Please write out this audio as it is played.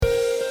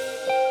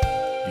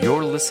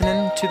You're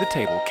listening to the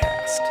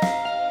Tablecast.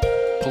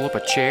 Pull up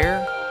a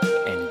chair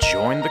and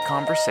join the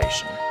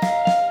conversation.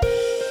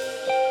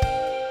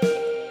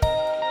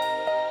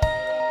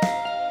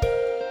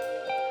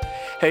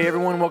 Hey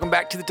everyone, welcome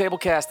back to the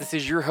Tablecast. This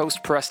is your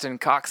host, Preston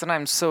Cox, and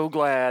I'm so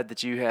glad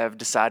that you have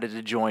decided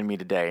to join me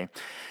today.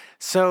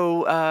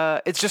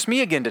 So, it's just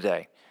me again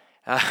today.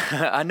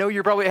 I know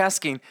you're probably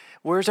asking,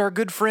 where's our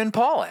good friend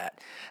Paul at?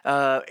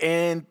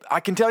 And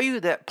I can tell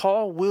you that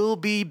Paul will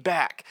be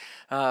back.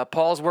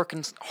 Paul's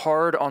working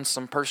hard on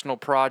some personal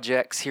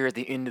projects here at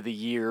the end of the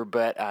year,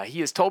 but he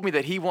has told me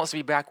that he wants to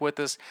be back with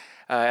us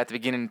at the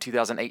beginning of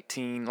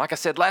 2018. Like I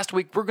said last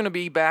week, we're going to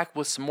be back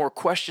with some more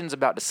questions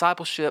about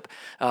discipleship.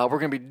 We're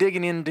going to be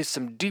digging into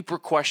some deeper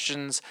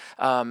questions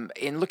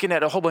and looking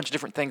at a whole bunch of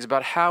different things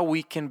about how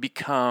we can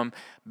become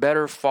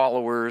better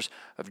followers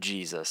of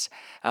Jesus.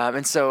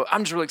 And so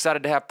I'm just really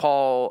excited to have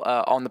Paul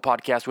on the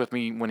podcast with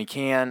me when he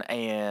can.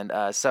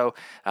 And so,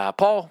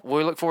 Paul,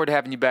 we look forward to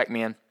having you back,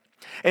 man.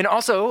 And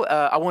also,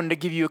 I wanted to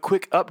give you a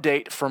quick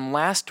update from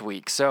last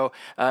week. So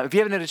if you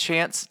haven't had a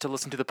chance to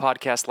listen to the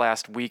podcast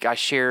last week, I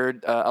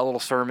shared a little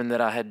sermon that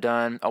I had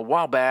done a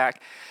while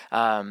back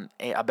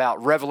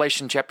about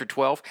Revelation chapter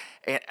 12.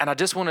 And I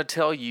just want to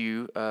tell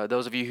you,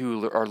 those of you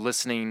who are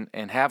listening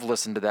and have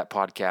listened to that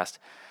podcast,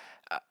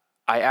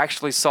 I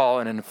actually saw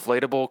an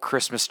inflatable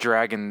Christmas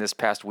dragon this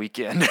past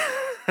weekend.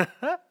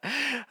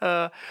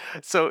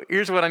 So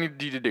here's what I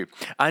need you to do.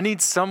 I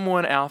need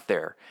someone out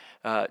there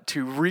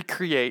to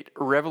recreate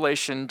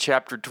Revelation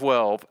chapter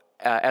 12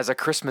 as a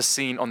Christmas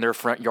scene on their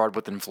front yard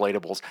with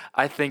inflatables.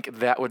 I think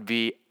that would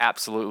be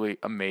absolutely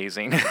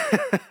amazing.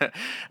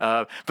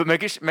 But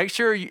make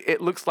sure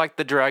it looks like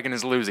the dragon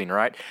is losing,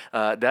 right?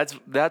 That's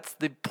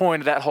the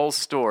point of that whole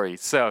story.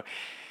 So,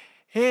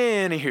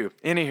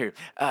 Anywho,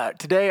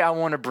 today I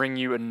want to bring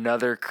you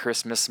another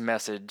Christmas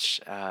message,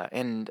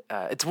 and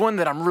it's one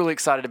that I'm really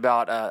excited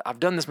about.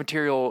 I've done this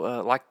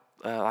material like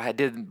I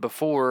did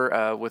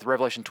before with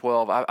Revelation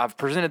 12. I've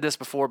presented this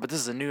before, but this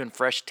is a new and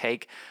fresh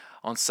take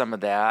on some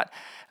of that.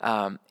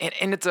 And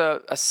it's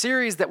a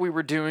series that we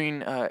were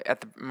doing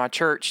at my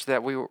church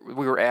that we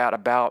were at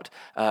about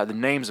the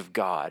names of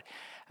God.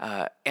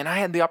 And I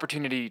had the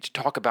opportunity to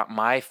talk about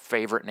my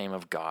favorite name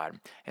of God,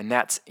 and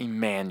that's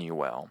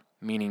Emmanuel,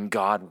 meaning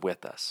God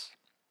with us.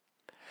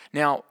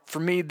 Now, for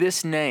me,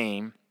 this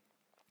name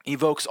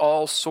evokes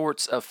all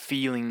sorts of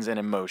feelings and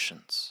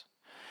emotions.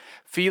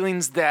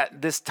 Feelings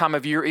that this time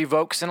of year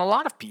evokes in a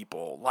lot of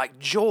people, like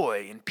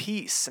joy and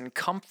peace and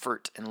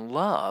comfort and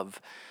love.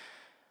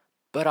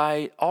 But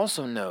I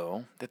also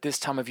know that this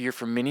time of year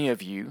for many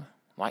of you,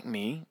 like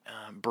me,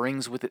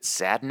 brings with it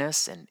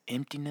sadness and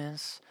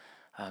emptiness,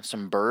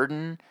 some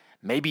burden,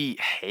 maybe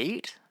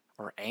hate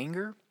or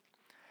anger.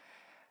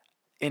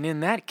 And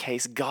in that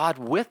case, God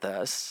with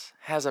us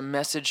has a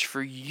message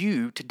for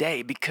you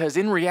today, because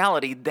in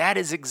reality, that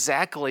is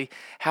exactly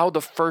how the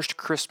first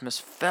Christmas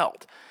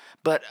felt.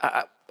 But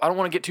I don't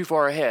want to get too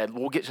far ahead.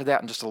 We'll get to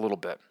that in just a little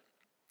bit.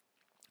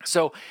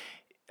 So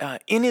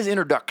in his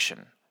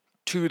introduction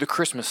to the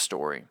Christmas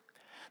story,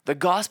 the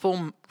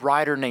gospel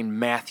writer named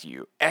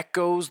Matthew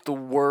echoes the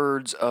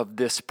words of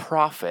this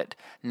prophet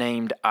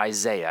named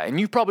Isaiah. And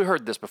you've probably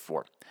heard this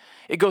before.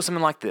 It goes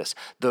something like this: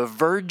 "The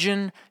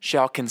virgin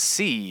shall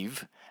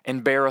conceive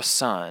and bear a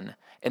son,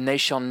 and they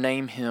shall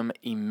name him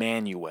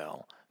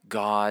Emmanuel,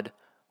 God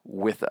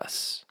with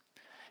us."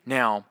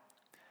 Now,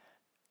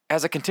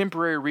 as a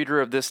contemporary reader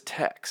of this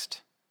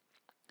text,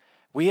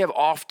 we have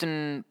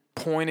often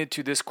pointed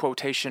to this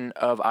quotation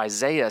of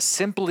Isaiah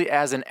simply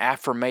as an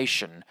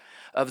affirmation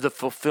of the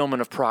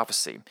fulfillment of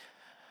prophecy.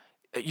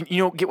 You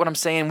don't get what I'm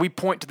saying? We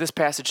point to this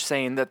passage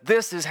saying that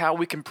this is how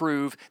we can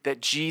prove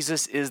that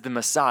Jesus is the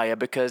Messiah,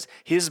 because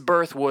his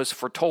birth was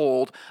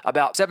foretold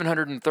about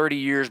 730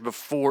 years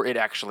before it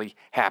actually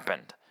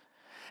happened.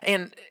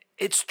 And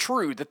it's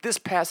true that this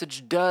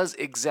passage does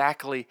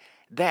exactly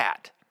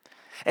that.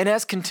 And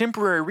as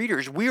contemporary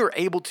readers, we are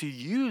able to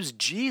use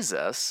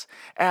Jesus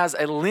as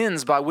a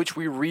lens by which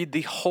we read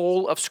the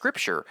whole of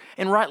Scripture.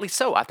 And rightly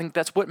so. I think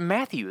that's what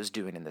Matthew is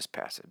doing in this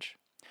passage.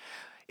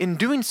 In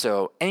doing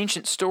so,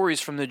 ancient stories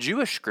from the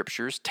Jewish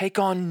scriptures take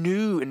on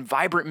new and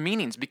vibrant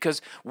meanings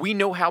because we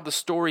know how the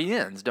story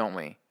ends, don't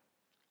we?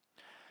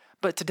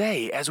 But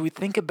today, as we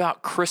think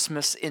about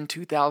Christmas in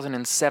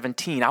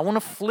 2017, I want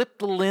to flip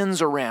the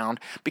lens around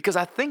because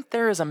I think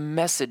there is a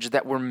message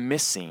that we're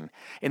missing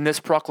in this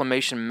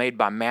proclamation made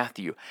by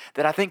Matthew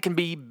that I think can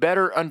be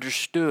better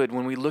understood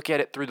when we look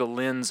at it through the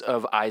lens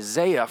of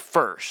Isaiah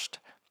first.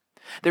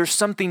 There's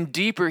something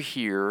deeper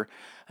here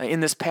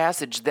in this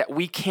passage that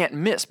we can't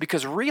miss,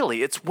 because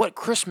really it's what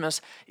Christmas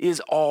is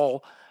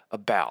all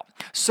about.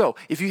 So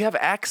if you have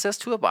access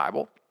to a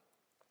Bible,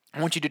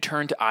 I want you to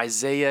turn to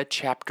Isaiah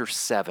chapter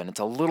 7. It's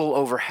a little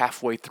over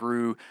halfway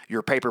through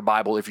your paper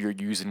Bible if you're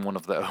using one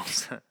of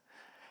those.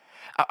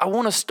 I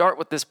want to start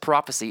with this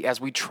prophecy as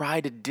we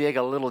try to dig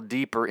a little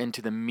deeper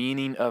into the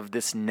meaning of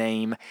this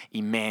name,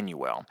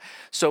 Emmanuel.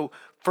 So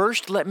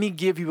First, let me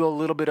give you a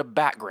little bit of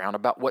background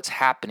about what's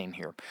happening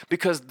here,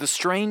 because the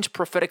strange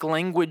prophetic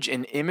language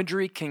and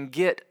imagery can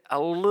get a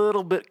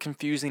little bit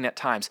confusing at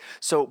times.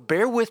 So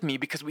bear with me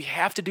because we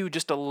have to do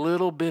just a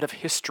little bit of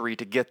history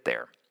to get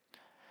there.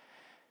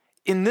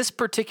 In this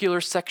particular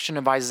section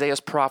of Isaiah's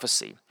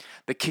prophecy,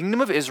 the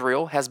kingdom of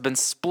Israel has been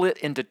split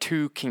into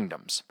two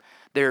kingdoms.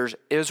 There's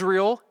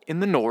Israel in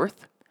the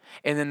north,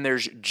 and then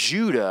there's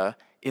Judah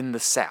in the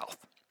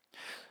south.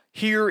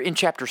 Here in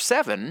chapter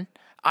 7,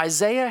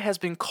 Isaiah has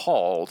been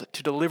called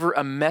to deliver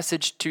a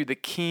message to the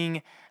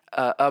king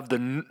of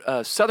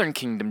the southern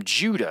kingdom,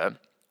 Judah,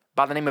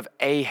 by the name of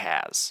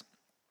Ahaz.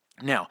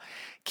 Now,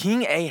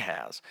 King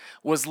Ahaz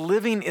was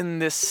living in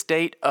this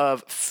state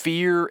of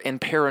fear and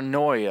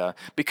paranoia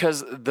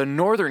because the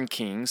northern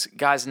kings,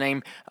 guys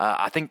named,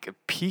 I think,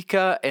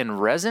 Pekah and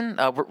Rezin,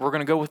 we're going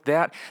to go with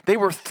that, they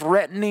were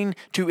threatening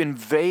to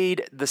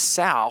invade the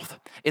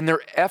south in their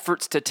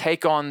efforts to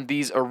take on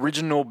these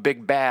original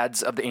big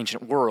bads of the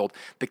ancient world,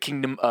 the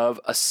kingdom of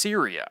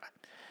Assyria.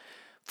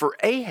 For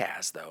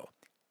Ahaz, though,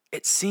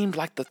 it seemed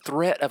like the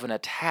threat of an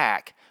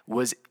attack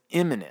was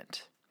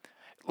imminent.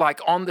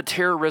 Like on the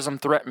terrorism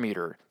threat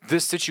meter,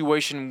 this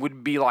situation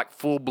would be like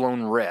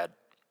full-blown red.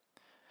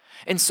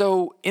 And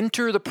so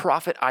enter the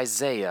prophet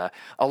Isaiah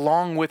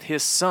along with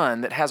his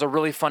son that has a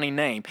really funny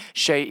name,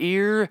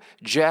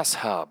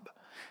 Shear-Jashub.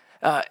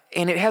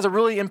 And it has a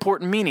really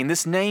important meaning.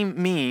 This name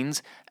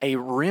means a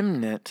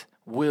remnant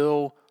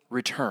will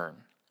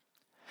return.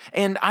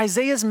 And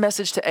Isaiah's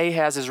message to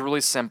Ahaz is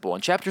really simple.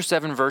 In chapter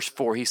 7, verse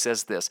 4, he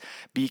says this,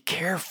 "Be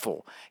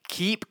careful,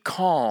 keep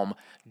calm,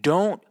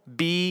 don't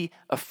be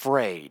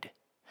afraid.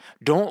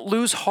 Don't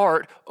lose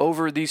heart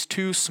over these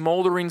two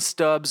smoldering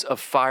stubs of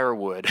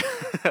firewood."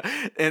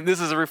 And this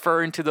is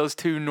referring to those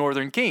two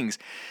northern kings.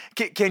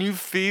 Can you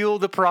feel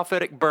the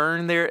prophetic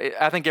burn there?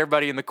 I think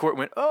everybody in the court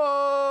went,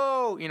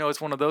 "Oh,"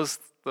 it's one of those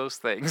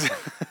things.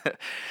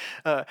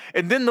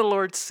 And then the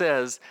Lord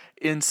says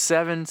in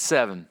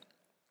 7:7,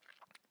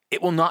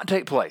 "It will not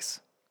take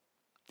place.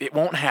 It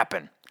won't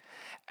happen.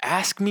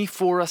 Ask me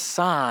for a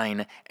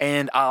sign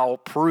and I'll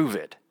prove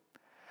it."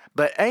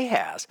 But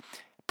Ahaz,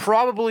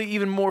 probably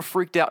even more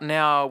freaked out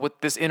now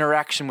with this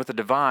interaction with the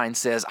divine,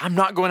 says, "I'm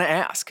not going to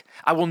ask.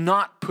 I will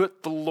not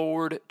put the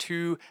Lord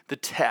to the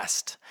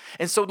test."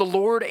 And so the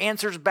Lord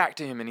answers back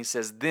to him and he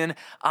says, "Then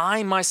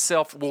I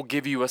myself will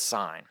give you a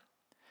sign."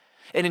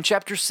 And in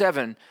chapter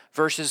 7,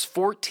 verses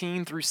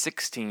 14 through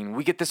 16,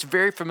 we get this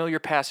very familiar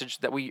passage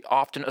that we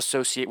often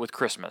associate with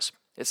Christmas.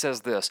 It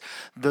says this,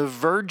 "The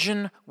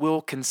virgin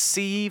will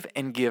conceive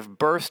and give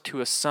birth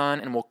to a son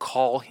and will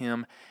call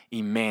him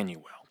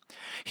Emmanuel.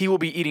 He will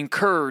be eating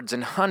curds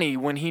and honey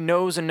when he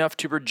knows enough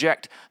to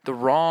reject the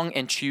wrong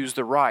and choose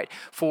the right.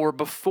 For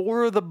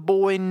before the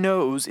boy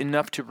knows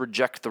enough to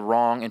reject the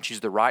wrong and choose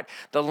the right,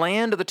 the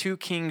land of the two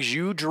kings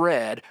you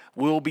dread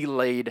will be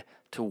laid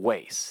to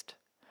waste."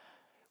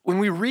 When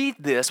we read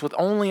this with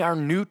only our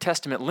New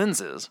Testament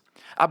lenses,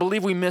 I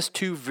believe we miss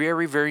two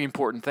very, very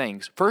important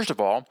things. First of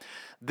all,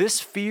 this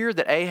fear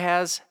that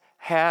Ahaz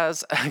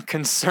has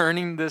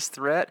concerning this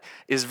threat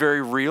is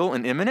very real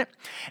and imminent.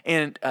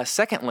 And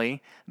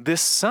secondly,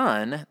 this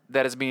son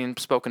that is being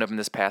spoken of in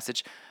this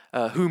passage,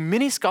 who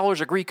many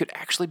scholars agree could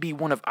actually be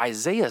one of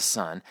Isaiah's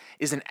son,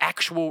 is an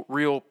actual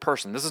real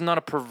person. This is not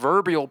a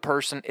proverbial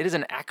person. It is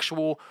an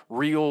actual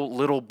real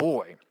little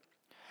boy.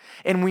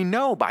 And we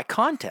know by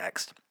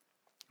context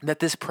that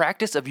this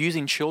practice of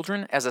using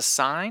children as a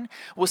sign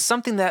was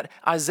something that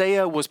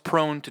Isaiah was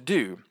prone to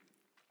do.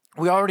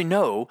 We already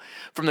know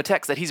from the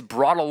text that he's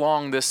brought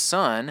along this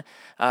son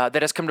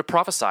that has come to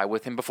prophesy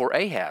with him before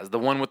Ahaz, the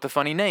one with the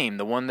funny name,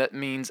 the one that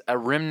means a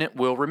remnant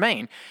will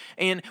remain.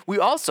 And we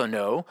also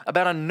know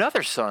about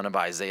another son of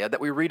Isaiah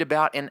that we read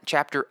about in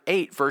chapter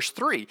 8, verse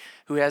 3,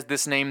 who has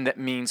this name that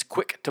means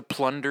quick to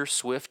plunder,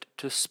 swift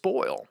to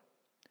spoil.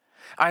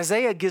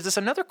 Isaiah gives us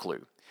another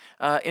clue.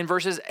 In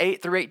verses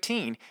 8 through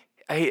 18,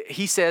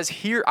 he says,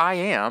 "Here I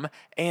am,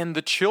 and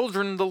the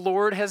children the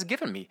Lord has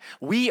given me.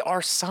 We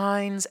are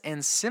signs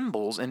and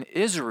symbols in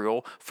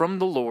Israel from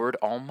the Lord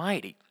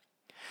Almighty."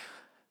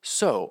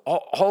 So,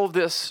 all of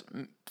this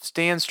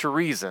stands to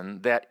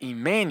reason that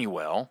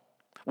Emmanuel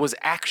was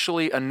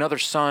actually another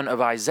son of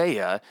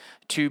Isaiah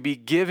to be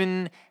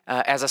given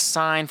as a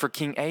sign for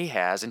King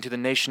Ahaz and to the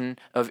nation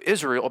of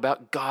Israel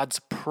about God's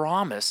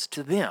promise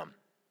to them.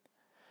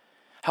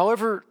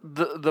 However,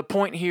 the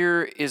point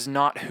here is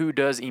not who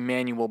does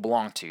Emmanuel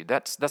belong to.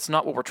 That's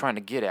not what we're trying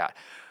to get at.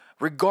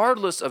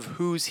 Regardless of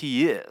whose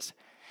he is,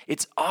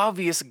 it's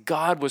obvious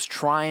God was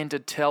trying to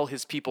tell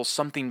his people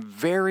something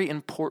very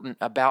important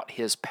about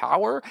his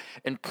power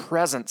and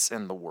presence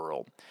in the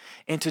world.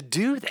 And to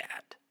do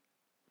that,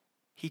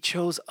 he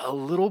chose a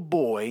little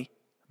boy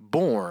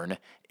born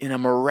in a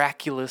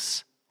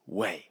miraculous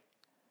way.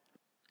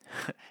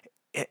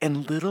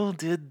 And little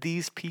did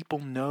these people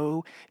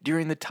know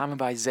during the time of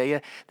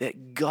Isaiah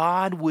that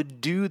God would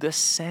do the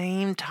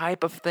same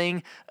type of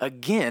thing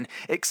again,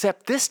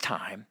 except this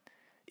time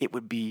it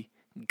would be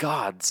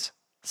God's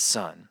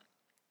son.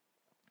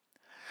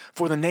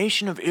 For the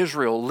nation of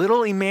Israel,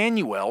 little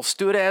Emmanuel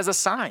stood as a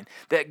sign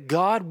that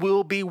God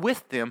will be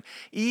with them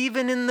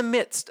even in the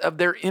midst of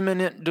their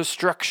imminent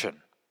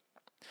destruction.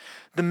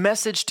 The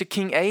message to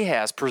King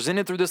Ahaz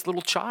presented through this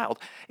little child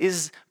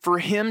is for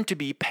him to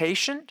be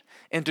patient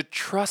and to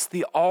trust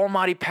the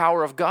almighty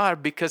power of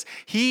God because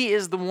he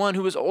is the one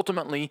who is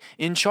ultimately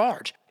in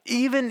charge.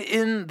 Even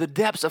in the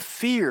depths of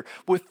fear,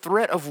 with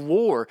threat of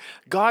war,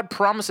 God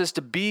promises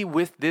to be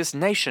with this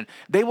nation.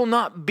 They will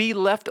not be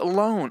left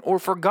alone or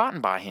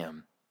forgotten by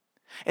him.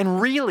 And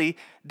really,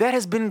 that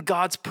has been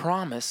God's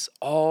promise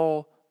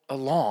all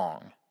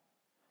along.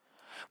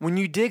 When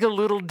you dig a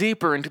little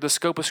deeper into the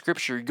scope of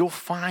Scripture, you'll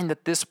find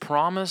that this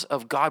promise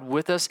of God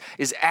with us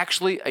is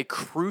actually a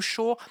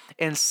crucial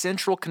and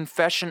central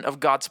confession of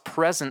God's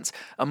presence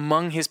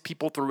among his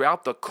people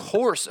throughout the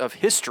course of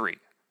history.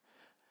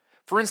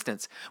 For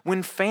instance,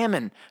 when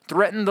famine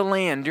threatened the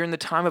land during the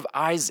time of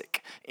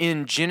Isaac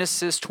in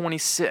Genesis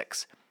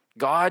 26,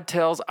 God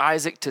tells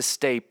Isaac to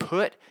stay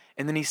put,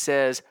 and then he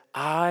says,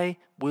 I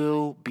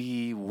will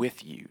be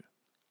with you.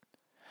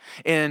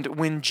 And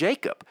when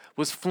Jacob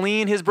was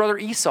fleeing his brother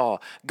Esau,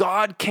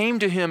 God came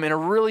to him in a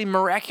really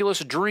miraculous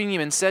dream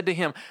and said to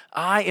him,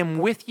 I am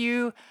with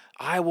you,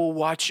 I will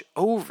watch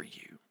over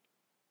you.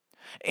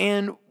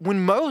 And when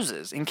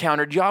Moses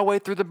encountered Yahweh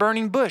through the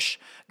burning bush,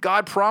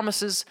 God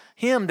promises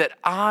him that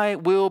I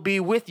will be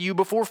with you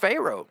before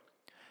Pharaoh.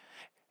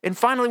 And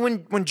finally,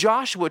 when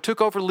Joshua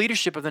took over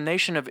leadership of the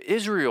nation of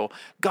Israel,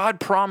 God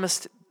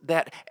promised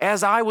that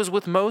as I was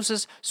with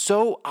Moses,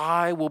 so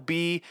I will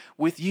be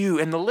with you.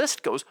 And the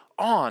list goes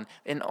on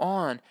and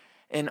on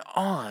and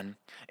on.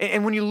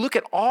 And when you look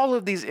at all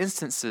of these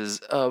instances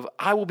of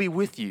I will be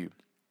with you,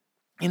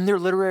 in their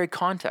literary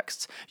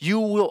contexts, you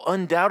will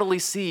undoubtedly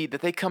see that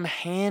they come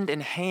hand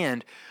in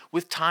hand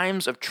with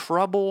times of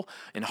trouble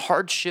and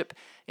hardship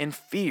and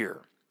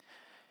fear.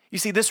 You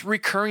see, this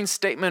recurring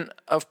statement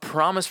of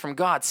promise from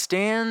God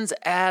stands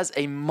as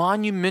a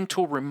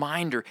monumental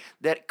reminder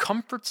that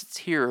comforts its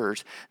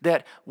hearers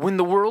that when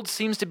the world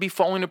seems to be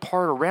falling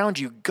apart around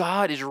you,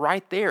 God is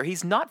right there.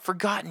 He's not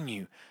forgotten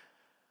you.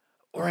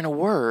 Or in a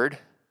word,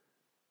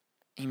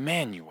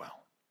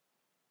 Emmanuel.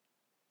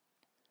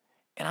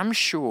 And I'm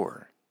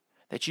sure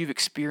that you've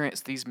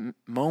experienced these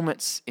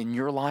moments in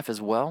your life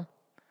as well.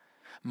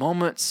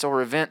 Moments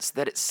or events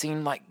that it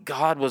seemed like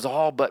God was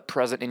all but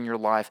present in your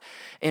life.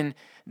 And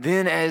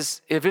then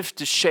as if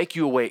to shake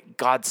you awake,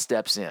 God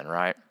steps in,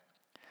 right?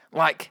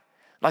 Like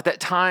that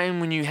time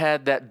when you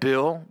had that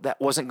bill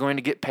that wasn't going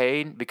to get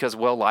paid because,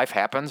 well, life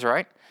happens,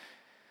 right?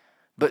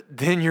 But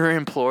then your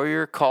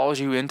employer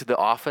calls you into the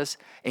office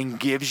and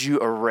gives you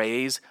a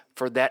raise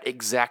for that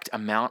exact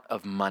amount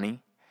of money.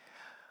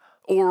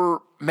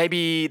 Or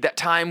maybe that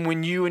time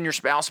when you and your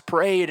spouse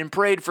prayed and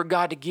prayed for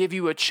God to give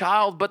you a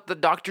child, but the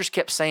doctors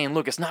kept saying,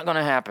 look, it's not going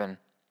to happen.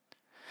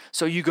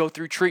 So you go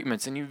through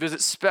treatments and you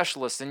visit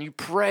specialists and you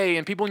pray,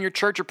 and people in your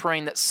church are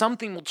praying that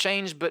something will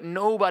change, but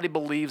nobody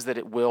believes that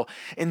it will.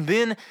 And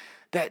then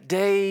that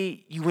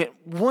day you went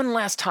one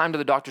last time to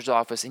the doctor's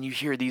office and you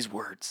hear these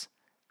words,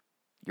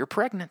 you're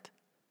pregnant.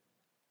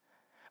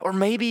 Or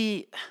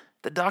maybe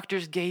the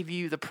doctors gave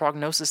you the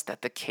prognosis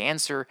that the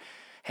cancer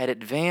had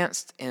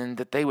advanced and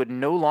that they would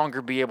no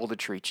longer be able to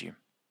treat you.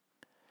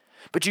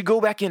 But you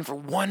go back in for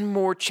one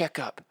more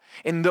checkup,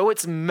 and though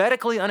it's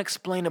medically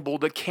unexplainable,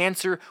 the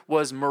cancer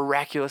was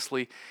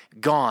miraculously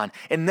gone.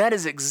 And that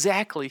is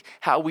exactly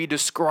how we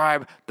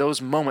describe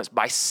those moments,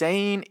 by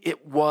saying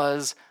it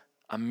was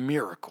a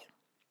miracle.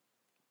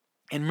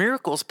 And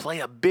miracles play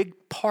a big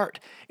part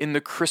in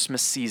the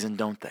Christmas season,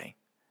 don't they?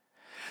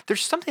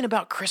 There's something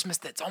about Christmas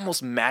that's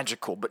almost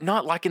magical, but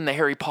not like in the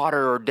Harry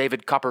Potter or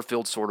David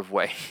Copperfield sort of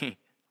way.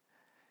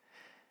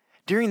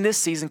 During this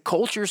season,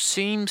 culture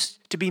seems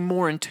to be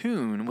more in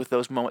tune with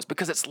those moments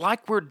because it's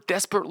like we're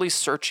desperately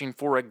searching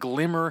for a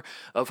glimmer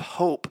of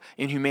hope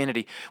in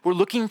humanity. We're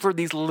looking for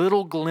these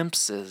little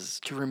glimpses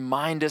to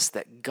remind us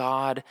that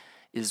God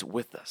is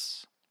with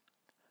us.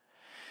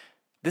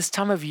 This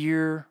time of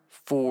year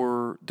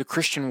for the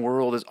Christian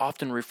world is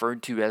often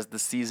referred to as the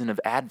season of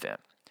Advent.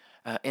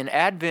 And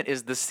Advent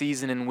is the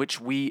season in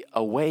which we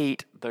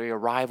await the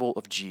arrival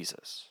of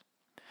Jesus.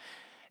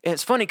 And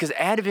it's funny because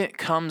Advent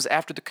comes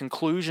after the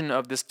conclusion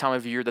of this time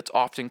of year that's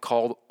often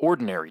called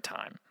ordinary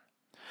time.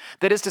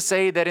 That is to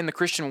say that in the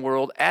Christian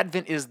world,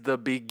 Advent is the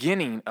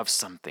beginning of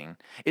something.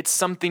 It's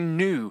something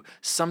new,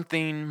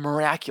 something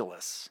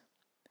miraculous.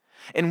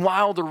 And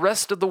while the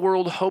rest of the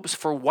world hopes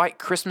for white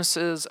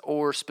Christmases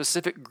or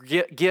specific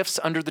gifts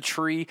under the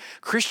tree,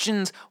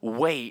 Christians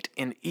wait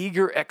in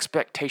eager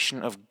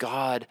expectation of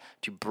God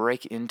to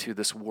break into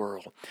this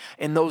world.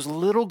 And those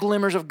little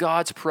glimmers of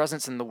God's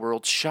presence in the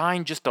world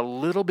shine just a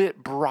little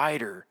bit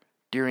brighter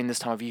during this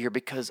time of year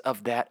because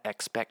of that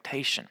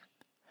expectation.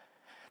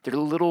 They're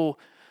little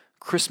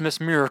Christmas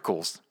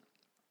miracles.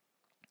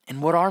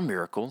 And what are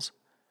miracles?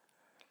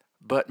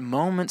 But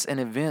moments and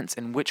events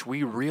in which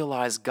we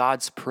realize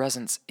God's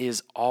presence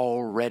is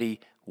already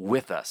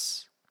with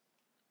us.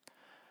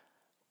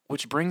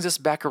 Which brings us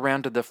back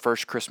around to the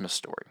first Christmas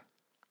story.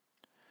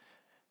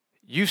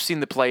 you've seen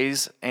the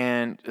plays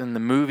and the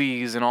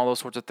movies and all those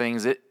sorts of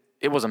things. It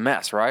was a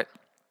mess, right?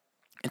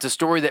 It's a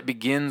story that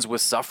begins with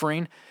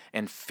suffering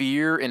and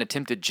fear and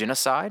attempted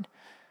genocide.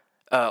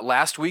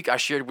 Last week, I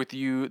shared with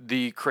you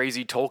the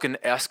crazy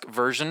Tolkien-esque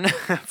version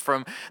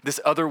from this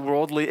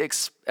otherworldly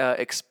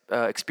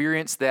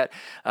experience that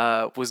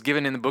was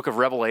given in the book of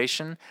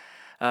Revelation.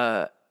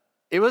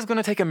 It was going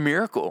to take a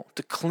miracle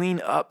to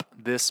clean up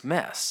this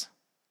mess.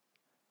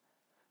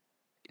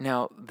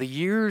 Now, the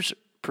years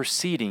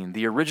preceding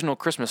the original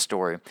Christmas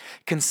story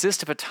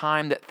consist of a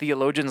time that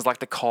theologians like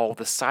to call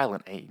the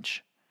Silent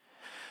Age.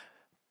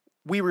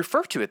 We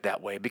refer to it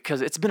that way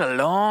because it's been a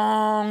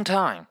long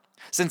time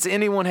since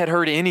anyone had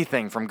heard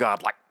anything from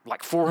God,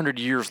 like 400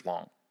 years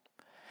long.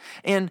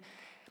 And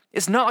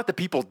it's not like the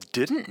people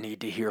didn't need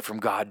to hear from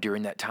God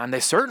during that time. They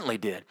certainly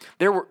did.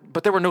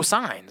 But there were no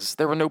signs.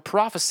 There were no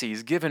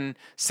prophecies given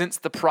since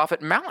the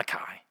prophet Malachi.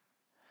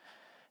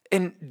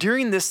 And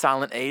during this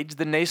silent age,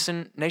 the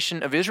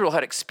nation of Israel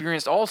had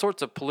experienced all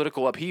sorts of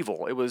political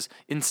upheaval. It was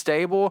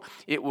unstable.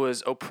 It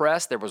was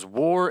oppressed. There was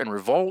war and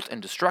revolt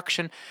and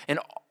destruction. And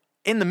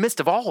in the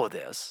midst of all of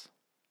this,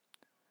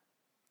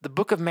 the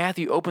book of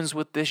Matthew opens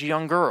with this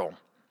young girl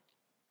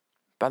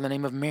by the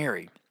name of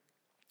Mary,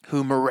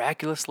 who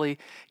miraculously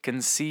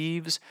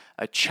conceives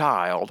a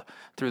child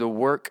through the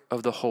work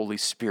of the Holy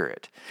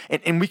Spirit.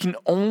 And we can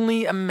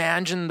only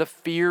imagine the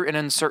fear and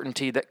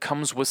uncertainty that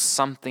comes with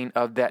something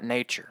of that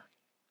nature.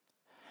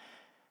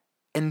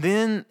 And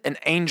then an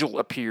angel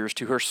appears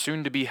to her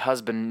soon-to-be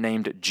husband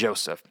named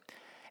Joseph,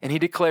 and he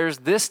declares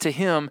this to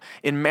him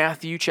in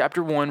Matthew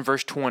chapter 1,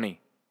 verse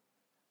 20.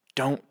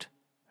 Don't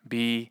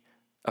be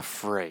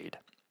afraid,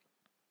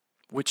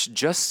 which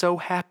just so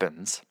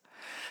happens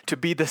to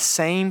be the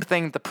same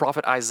thing the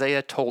prophet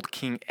Isaiah told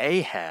King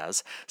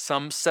Ahaz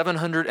some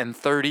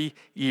 730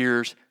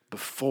 years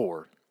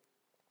before.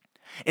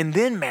 And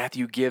then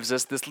Matthew gives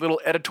us this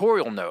little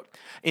editorial note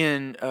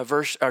in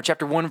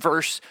chapter 1,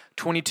 verse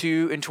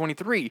 22 and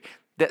 23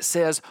 that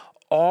says,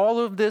 all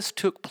of this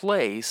took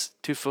place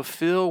to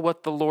fulfill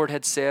what the Lord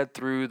had said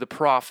through the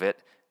prophet,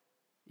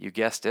 you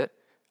guessed it,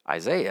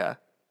 Isaiah.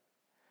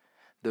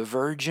 The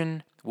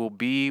virgin will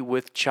be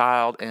with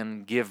child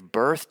and give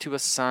birth to a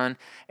son.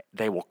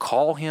 They will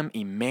call him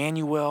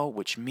Emmanuel,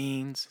 which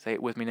means, say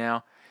it with me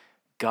now,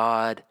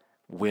 God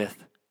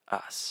with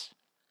us.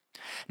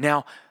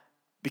 Now,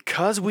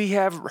 because we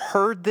have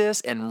heard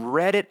this and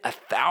read it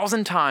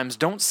 1,000 times,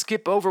 don't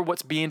skip over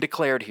what's being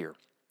declared here.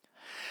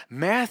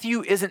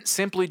 Matthew isn't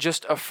simply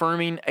just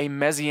affirming a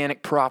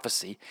messianic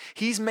prophecy.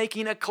 He's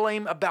making a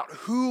claim about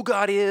who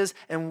God is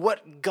and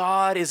what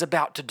God is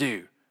about to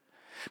do.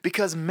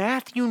 Because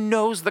Matthew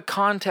knows the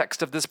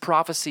context of this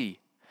prophecy.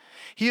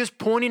 He is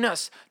pointing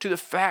us to the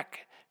fact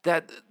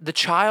that the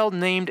child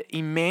named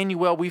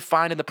Emmanuel we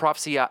find in the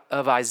prophecy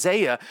of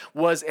Isaiah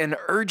was an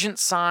urgent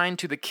sign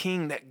to the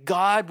king that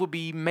God will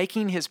be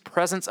making his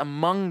presence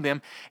among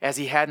them as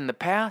he had in the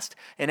past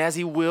and as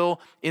he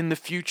will in the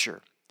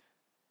future.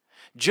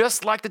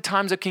 Just like the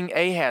times of King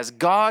Ahaz,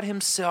 God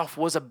himself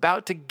was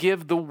about to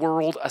give the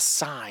world a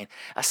sign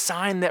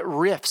that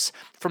riffs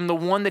from the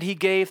one that he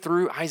gave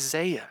through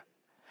Isaiah.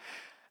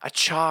 A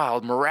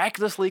child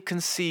miraculously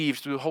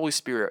conceived through the Holy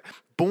Spirit,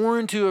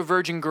 born to a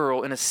virgin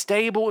girl in a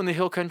stable in the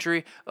hill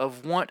country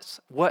of what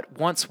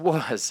once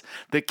was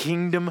the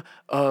kingdom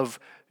of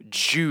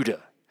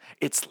Judah.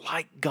 It's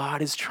like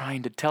God is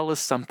trying to tell us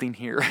something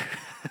here.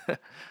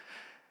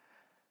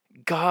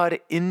 God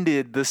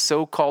ended the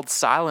so-called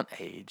silent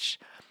age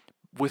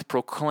with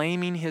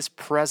proclaiming his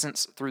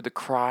presence through the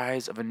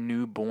cries of a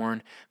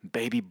newborn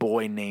baby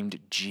boy named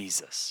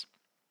Jesus.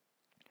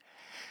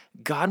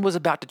 God was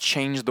about to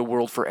change the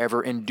world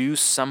forever and do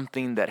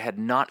something that had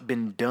not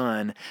been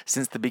done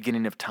since the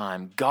beginning of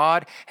time.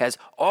 God has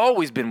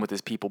always been with his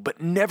people, but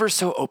never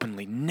so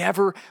openly,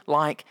 never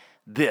like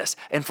this.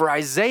 And for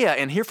Isaiah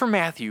and here for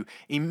Matthew,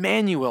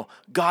 Emmanuel,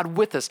 God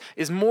with us,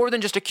 is more than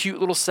just a cute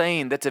little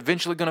saying that's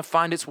eventually going to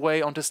find its way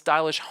onto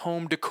stylish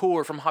home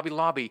decor from Hobby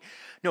Lobby.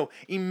 No,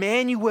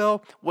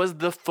 Emmanuel was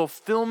the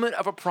fulfillment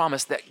of a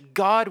promise that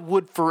God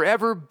would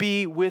forever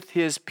be with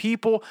his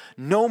people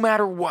no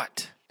matter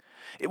what.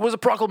 It was a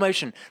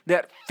proclamation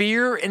that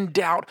fear and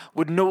doubt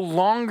would no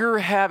longer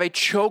have a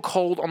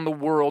chokehold on the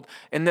world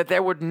and that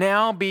there would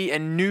now be a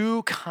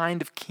new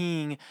kind of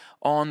king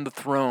on the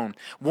throne.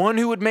 One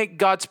who would make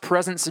God's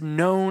presence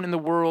known in the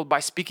world by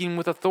speaking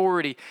with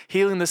authority,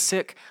 healing the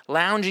sick,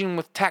 lounging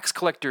with tax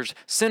collectors,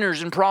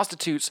 sinners, and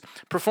prostitutes,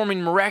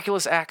 performing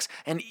miraculous acts,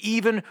 and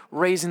even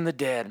raising the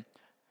dead.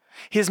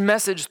 His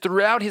message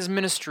throughout his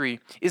ministry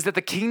is that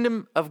the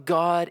kingdom of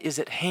God is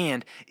at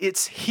hand.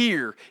 It's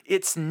here.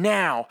 It's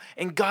now.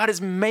 And God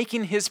is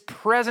making his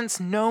presence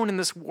known in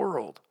this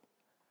world.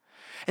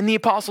 And the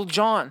Apostle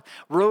John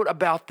wrote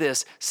about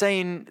this,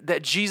 saying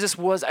that Jesus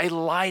was a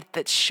light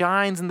that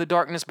shines in the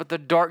darkness, but the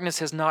darkness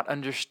has not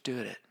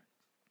understood it.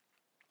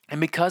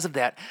 And because of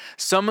that,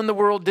 some in the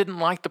world didn't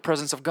like the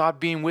presence of God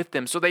being with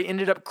them, so they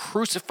ended up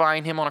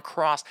crucifying him on a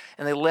cross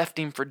and they left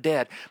him for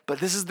dead. But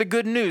this is the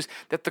good news,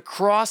 that the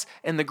cross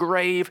and the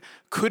grave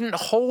couldn't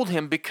hold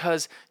him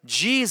because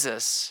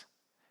Jesus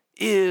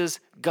is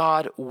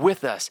God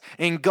with us.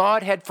 And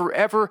God had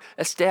forever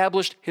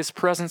established his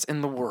presence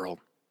in the world.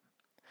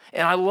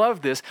 And I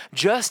love this.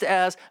 Just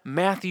as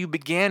Matthew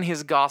began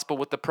his gospel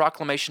with the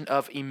proclamation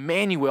of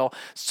Emmanuel,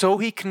 so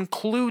he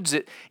concludes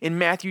it in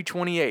Matthew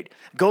 28.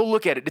 Go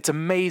look at it. It's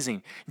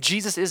amazing.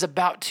 Jesus is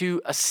about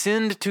to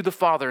ascend to the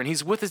Father, and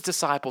he's with his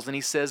disciples, and he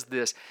says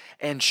this,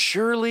 "And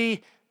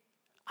surely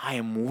I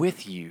am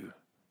with you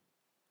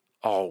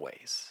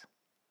always."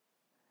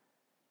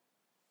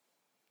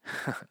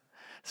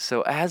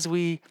 So as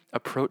we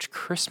approach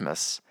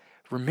Christmas,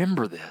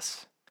 remember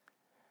this.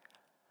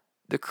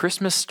 The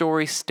Christmas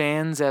story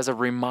stands as a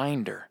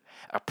reminder,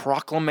 a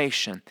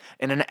proclamation,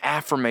 and an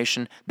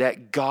affirmation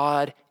that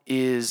God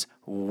is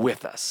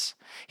with us.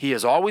 He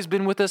has always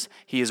been with us.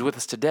 He is with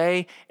us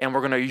today, and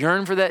we're going to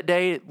yearn for that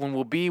day when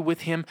we'll be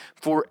with him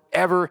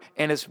forever,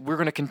 and as we're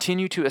going to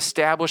continue to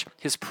establish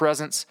his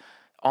presence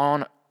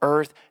on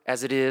earth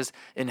as it is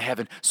in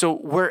heaven. So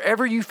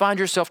wherever you find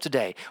yourself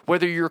today,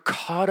 whether you're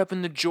caught up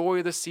in the joy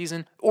of the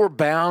season or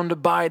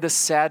bound by the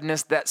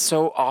sadness that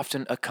so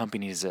often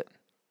accompanies it,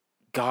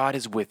 God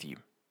is with you.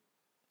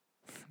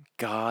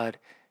 God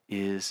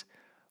is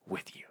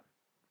with you.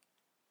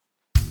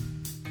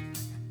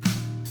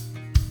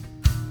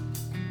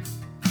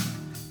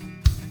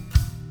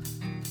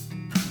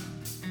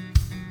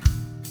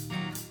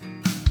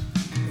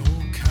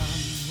 Oh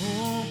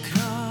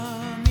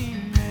come,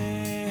 Emmanuel,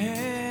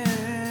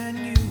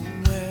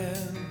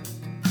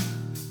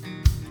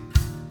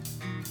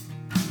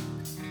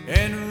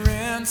 and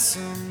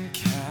ransom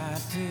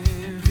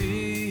captive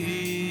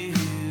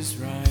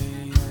Israel.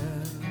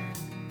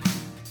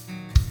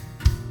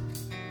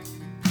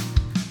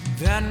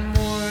 That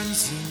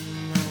mourns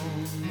in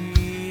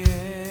lonely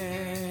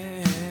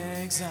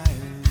exile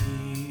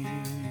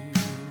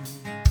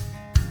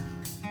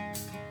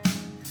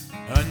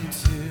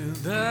until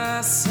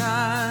the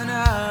Son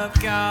of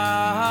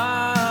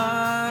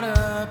God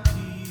appear.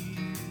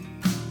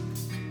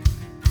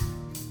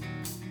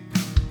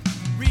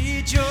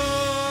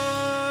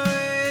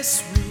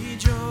 Rejoice,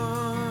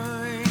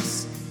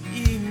 rejoice,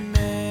 Emmanuel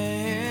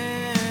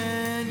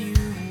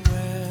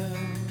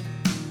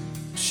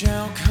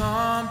shall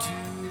come to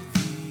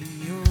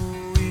thee, O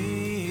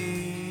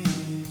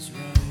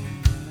Israel.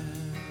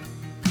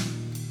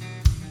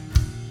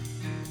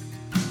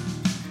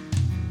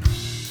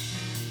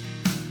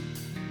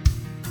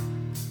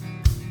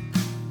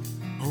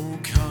 O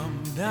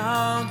come,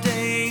 thou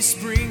day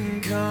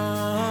spring,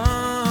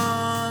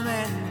 come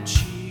and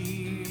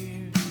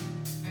cheer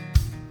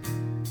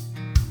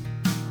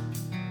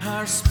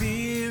our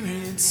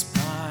spirits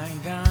by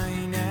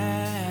thine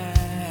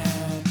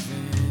advent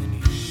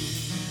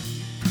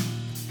here,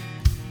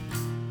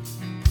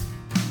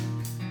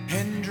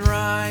 and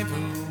drive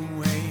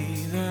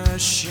away the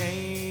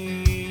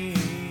shades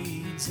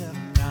of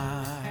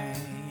night,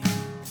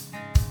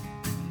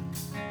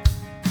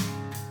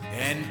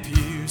 and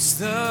pierce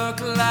the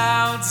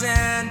clouds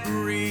and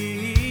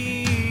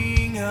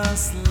bring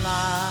us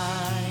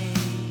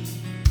light.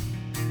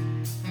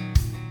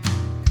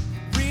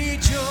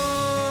 Rejoice,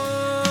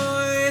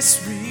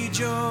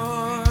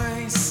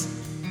 rejoice,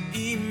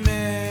 Emmanuel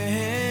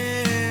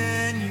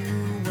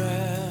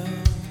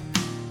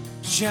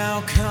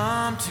shall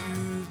come to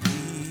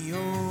thee,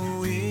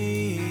 O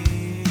Israel.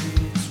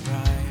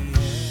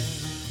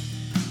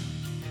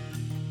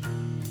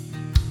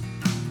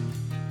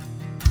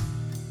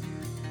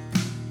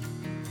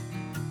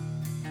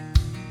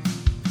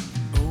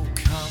 O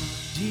come,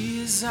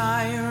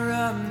 desire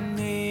of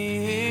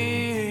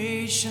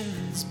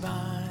nations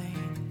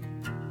bind,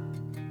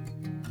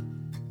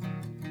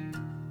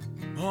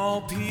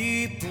 all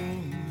people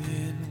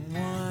in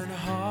one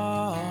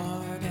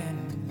heart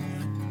and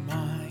one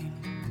mind.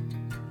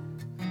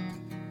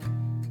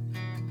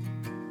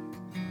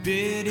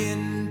 Bid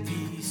in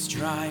peace,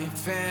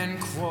 strife,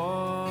 and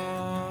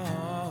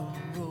quarrel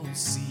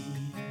cease.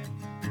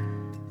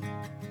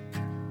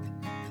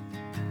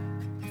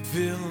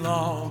 Fill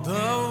all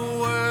the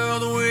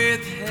world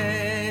with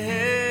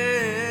heaven's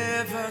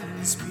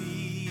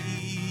peace,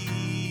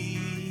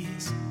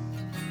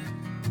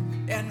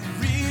 and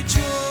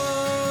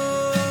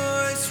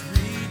rejoice,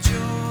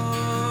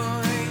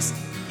 rejoice,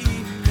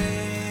 Emmanuel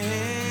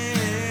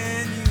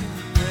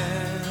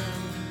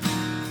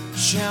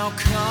shall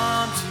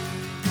come to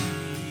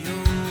thee, O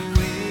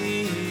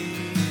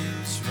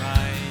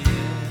Israel.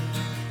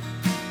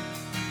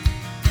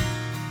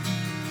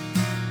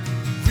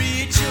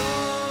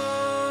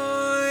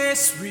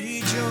 Rejoice,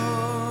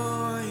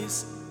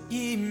 rejoice,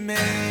 Emmanuel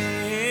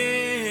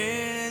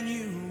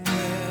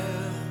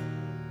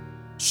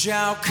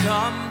shall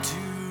come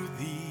to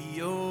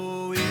thee, O